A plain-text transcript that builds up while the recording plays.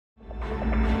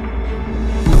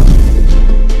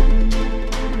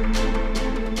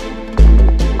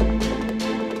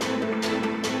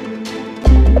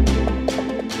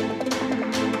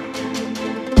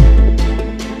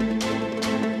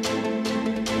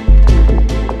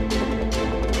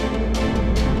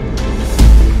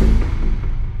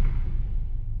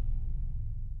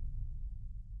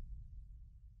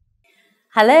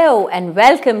Hello and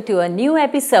welcome to a new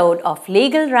episode of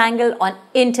Legal Wrangle on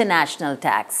International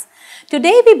Tax.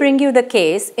 Today we bring you the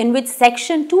case in which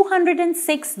Section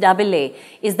 206AA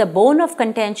is the bone of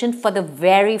contention for the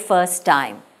very first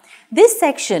time. This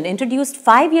section, introduced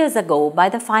 5 years ago by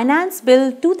the Finance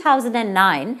Bill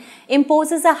 2009,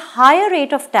 imposes a higher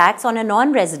rate of tax on a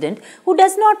non-resident who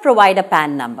does not provide a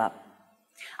PAN number.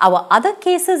 Our other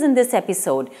cases in this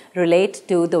episode relate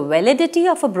to the validity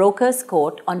of a broker's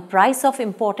quote on price of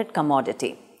imported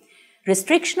commodity,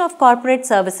 restriction of corporate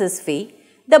services fee,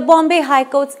 the Bombay High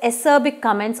Courts acerbic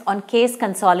comments on case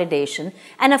consolidation,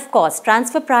 and of course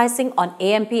transfer pricing on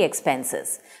AMP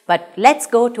expenses. But let's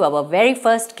go to our very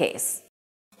first case.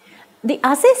 The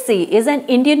assessee is an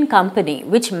Indian company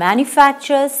which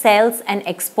manufactures, sells and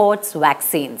exports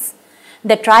vaccines.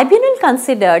 The tribunal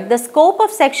considered the scope of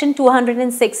Section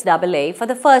 206AA for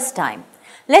the first time.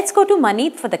 Let's go to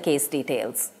Maneet for the case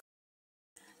details.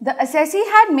 The assessee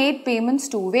had made payments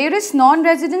to various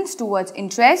non-residents towards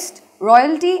interest,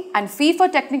 royalty and fee for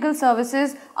technical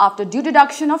services after due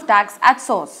deduction of tax at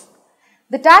source.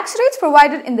 The tax rates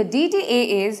provided in the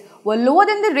DTAAs were lower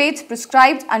than the rates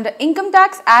prescribed under Income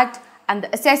Tax Act and the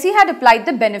assessee had applied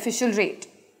the beneficial rate.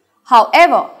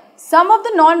 However, some of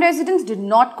the non-residents did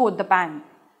not quote the PAN.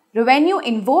 Revenue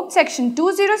invoked Section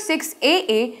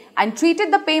 206AA and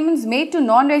treated the payments made to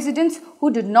non-residents who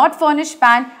did not furnish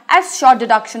PAN as short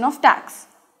deduction of tax.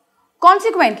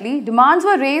 Consequently, demands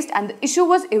were raised and the issue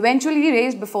was eventually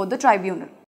raised before the tribunal.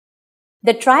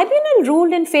 The tribunal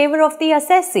ruled in favor of the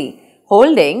assessee,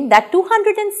 holding that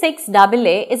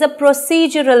 206AA is a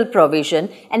procedural provision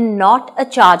and not a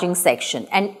charging section,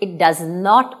 and it does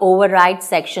not override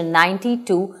Section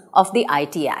 92 of the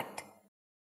IT Act.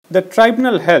 The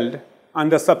tribunal held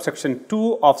under subsection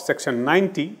 2 of Section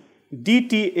 90,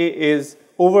 DTAAs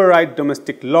override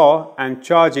domestic law and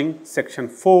charging Section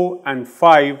 4 and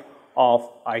 5 of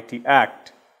IT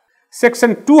Act.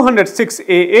 Section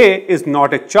 206AA is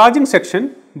not a charging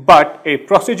section but a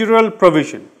procedural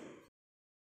provision.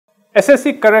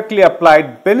 Assessee correctly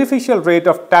applied beneficial rate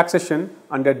of taxation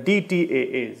under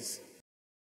DTAAs.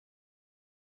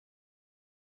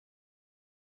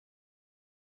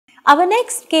 Our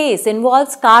next case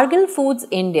involves Cargill Foods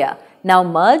India, now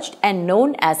merged and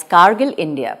known as Cargill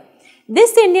India.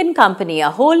 This Indian company,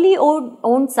 a wholly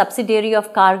owned subsidiary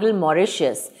of Cargill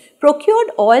Mauritius,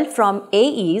 procured oil from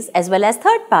AEs as well as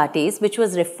third parties, which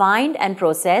was refined and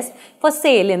processed for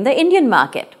sale in the Indian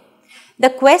market. The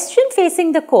question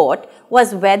facing the court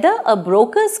was whether a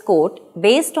broker's quote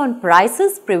based on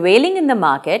prices prevailing in the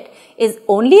market is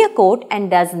only a quote and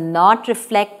does not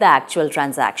reflect the actual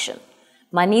transaction.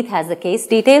 Maneet has the case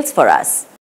details for us.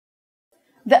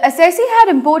 The assessee had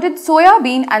imported soya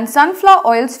bean and sunflower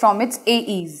oils from its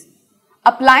AEs.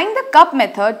 Applying the cup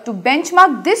method to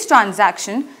benchmark this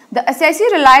transaction, the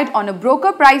assessee relied on a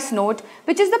broker price note,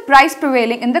 which is the price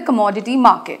prevailing in the commodity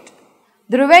market.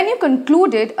 The revenue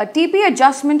concluded a TP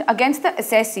adjustment against the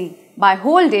assessee by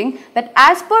holding that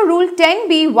as per Rule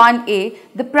 10B1A,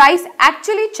 the price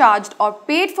actually charged or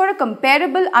paid for a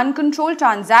comparable uncontrolled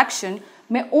transaction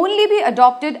may only be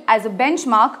adopted as a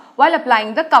benchmark while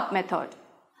applying the cup method.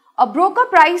 A broker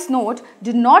price note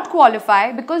did not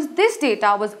qualify because this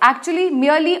data was actually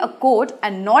merely a quote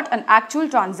and not an actual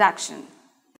transaction.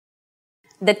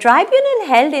 The tribunal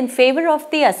held in favor of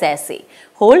the assessee,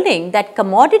 holding that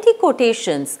commodity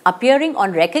quotations appearing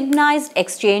on recognized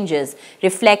exchanges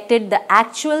reflected the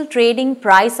actual trading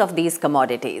price of these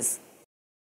commodities.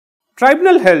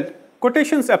 Tribunal held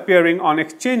quotations appearing on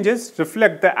exchanges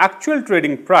reflect the actual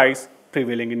trading price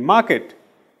prevailing in market.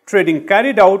 Trading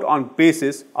carried out on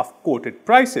basis of quoted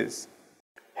prices.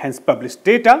 Hence, published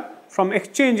data from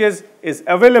exchanges is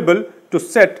available to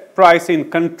set price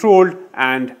in controlled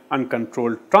and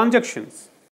uncontrolled transactions.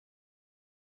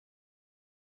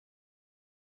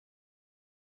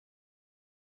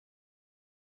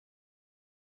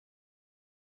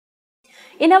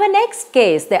 In our next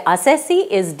case, the assessee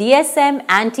is DSM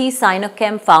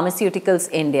Sinochem Pharmaceuticals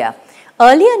India,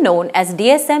 earlier known as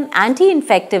DSM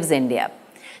Anti-Infectives India.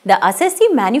 The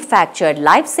assessee manufactured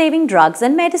life-saving drugs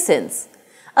and medicines.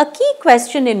 A key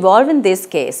question involved in this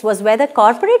case was whether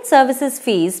corporate services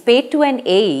fees paid to an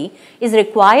AE is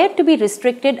required to be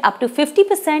restricted up to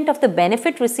 50% of the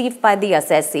benefit received by the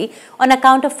assessee on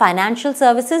account of financial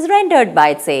services rendered by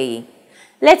its AE.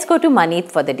 Let's go to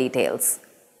Maneet for the details.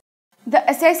 The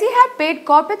assessee had paid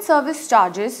corporate service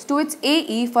charges to its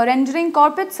AE for rendering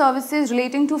corporate services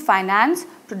relating to finance,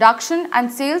 production and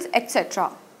sales,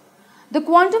 etc. The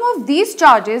quantum of these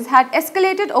charges had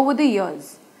escalated over the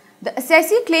years. The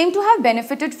assessee claimed to have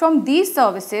benefited from these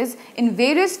services in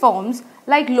various forms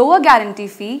like lower guarantee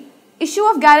fee, issue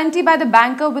of guarantee by the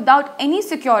banker without any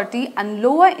security and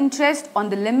lower interest on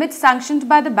the limits sanctioned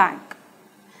by the bank.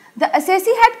 The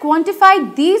assessee had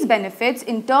quantified these benefits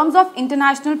in terms of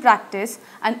international practice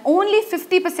and only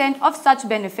 50% of such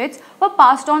benefits were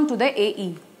passed on to the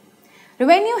AE.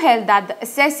 Revenue held that the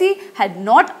assessee had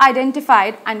not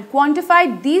identified and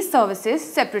quantified these services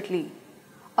separately.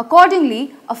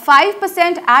 Accordingly, a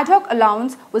 5% ad hoc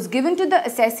allowance was given to the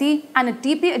assessee and a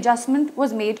TP adjustment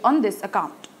was made on this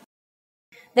account.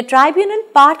 The tribunal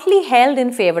partly held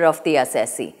in favor of the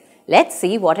assessee. Let's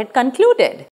see what it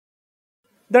concluded.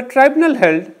 The tribunal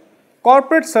held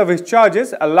corporate service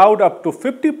charges allowed up to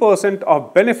 50%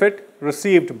 of benefit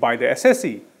received by the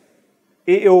assessee.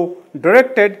 AO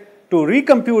directed to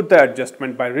recompute the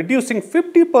adjustment by reducing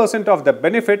 50% of the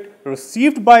benefit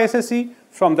received by assessee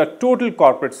from the total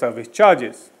corporate service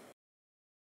charges.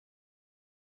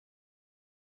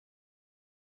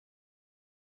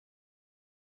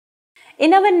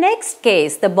 In our next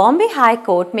case, the Bombay High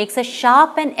Court makes a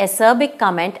sharp and acerbic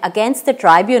comment against the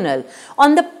tribunal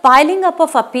on the piling up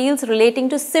of appeals relating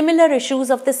to similar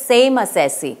issues of the same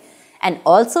assessee and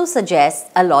also suggests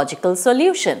a logical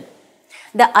solution.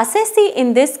 The assessee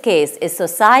in this case is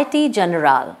Societe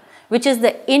Generale, which is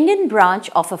the Indian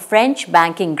branch of a French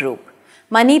banking group.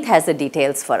 Maneet has the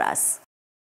details for us.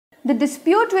 The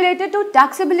dispute related to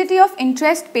taxability of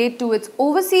interest paid to its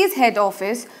overseas head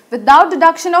office without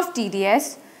deduction of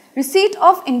TDS, receipt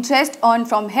of interest earned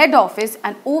from head office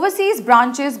and overseas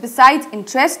branches besides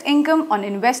interest income on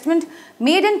investment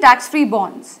made in tax-free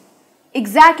bonds.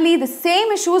 Exactly the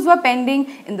same issues were pending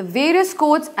in the various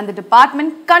courts and the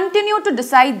department continued to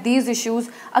decide these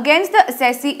issues against the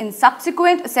assessee in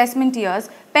subsequent assessment years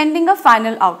pending a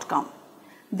final outcome.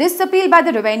 This appeal by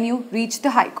the revenue reached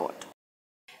the High Court.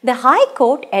 The High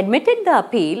Court admitted the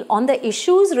appeal on the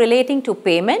issues relating to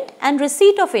payment and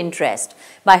receipt of interest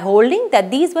by holding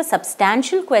that these were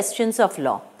substantial questions of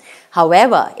law.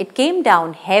 However, it came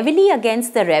down heavily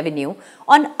against the revenue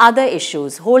on other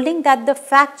issues, holding that the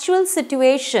factual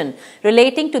situation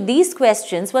relating to these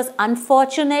questions was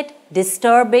unfortunate,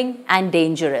 disturbing and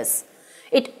dangerous.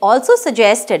 It also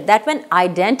suggested that when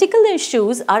identical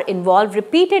issues are involved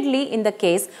repeatedly in the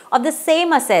case of the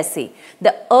same assessee,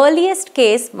 the earliest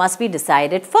case must be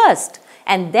decided first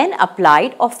and then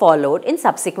applied or followed in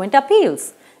subsequent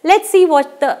appeals. Let's see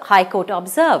what the High Court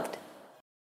observed.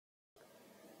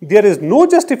 There is no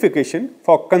justification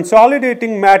for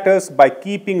consolidating matters by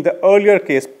keeping the earlier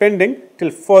case pending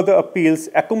till further appeals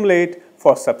accumulate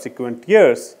for subsequent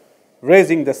years,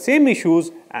 raising the same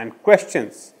issues and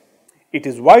questions. It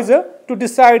is wiser to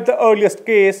decide the earliest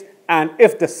case, and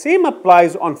if the same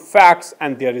applies on facts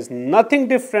and there is nothing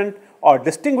different or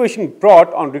distinguishing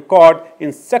brought on record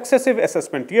in successive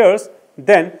assessment years,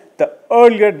 then the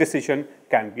earlier decision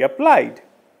can be applied.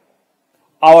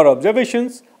 Our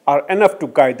observations are enough to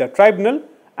guide the tribunal,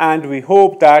 and we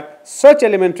hope that such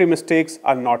elementary mistakes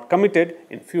are not committed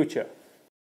in future.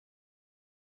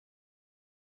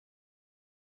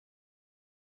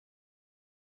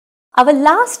 Our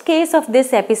last case of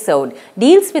this episode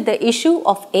deals with the issue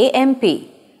of AMP.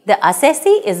 The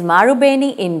assessee is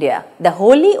Marubeni India, the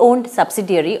wholly owned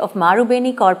subsidiary of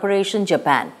Marubeni Corporation,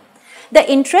 Japan. The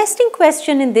interesting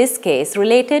question in this case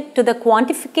related to the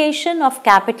quantification of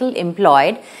capital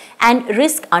employed and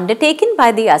risk undertaken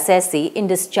by the assessee in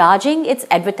discharging its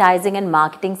advertising and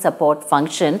marketing support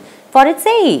function for its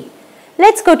AE.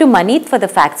 Let's go to Maneet for the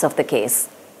facts of the case.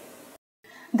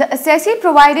 The assessee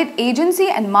provided agency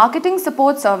and marketing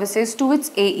support services to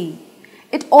its AE.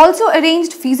 It also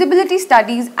arranged feasibility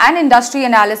studies and industry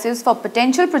analysis for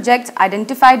potential projects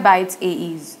identified by its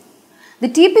AEs. The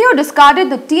TPO discarded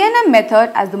the TNM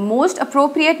method as the most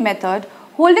appropriate method,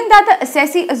 holding that the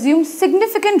assessee assumed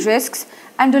significant risks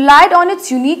and relied on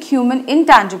its unique human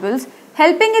intangibles,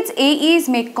 helping its AEs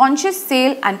make conscious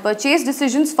sale and purchase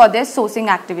decisions for their sourcing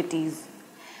activities.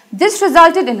 This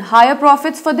resulted in higher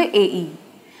profits for the AE.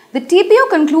 The TPO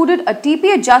concluded a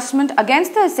TP adjustment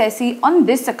against the assessee on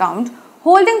this account,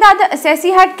 holding that the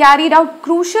assessee had carried out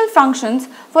crucial functions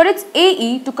for its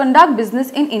AE to conduct business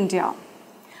in India.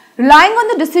 Relying on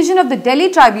the decision of the Delhi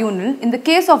Tribunal in the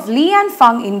case of Lee and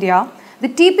Fung India, the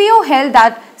TPO held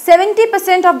that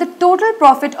 70% of the total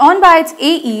profit earned by its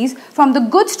AEs from the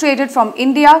goods traded from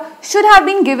India should have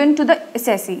been given to the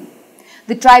assessee.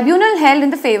 The tribunal held in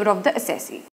the favour of the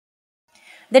assessee.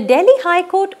 The Delhi High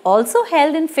Court also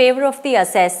held in favour of the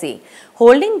assessee,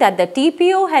 holding that the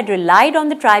TPO had relied on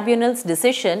the tribunal's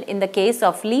decision in the case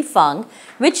of Lee Fung,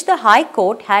 which the High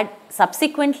Court had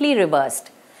subsequently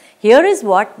reversed. Here is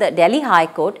what the Delhi High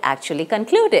Court actually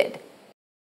concluded.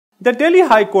 The Delhi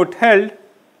High Court held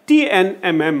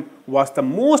TNMM was the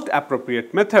most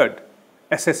appropriate method.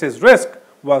 Assessee's risk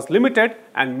was limited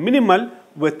and minimal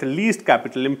with least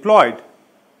capital employed.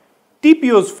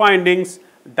 TPO's findings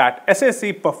that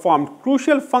assessee performed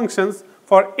crucial functions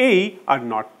for AE are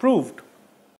not proved.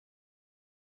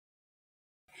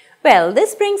 Well,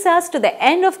 this brings us to the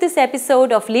end of this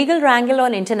episode of Legal Wrangle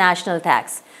on International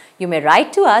Tax. You may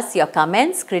write to us your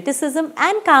comments, criticism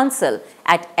and counsel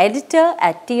at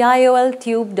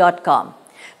editor@tioltube.com.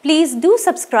 Please do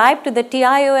subscribe to the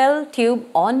TIOL Tube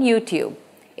on YouTube.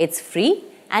 It's free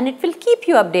and it will keep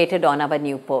you updated on our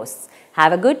new posts.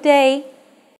 Have a good day.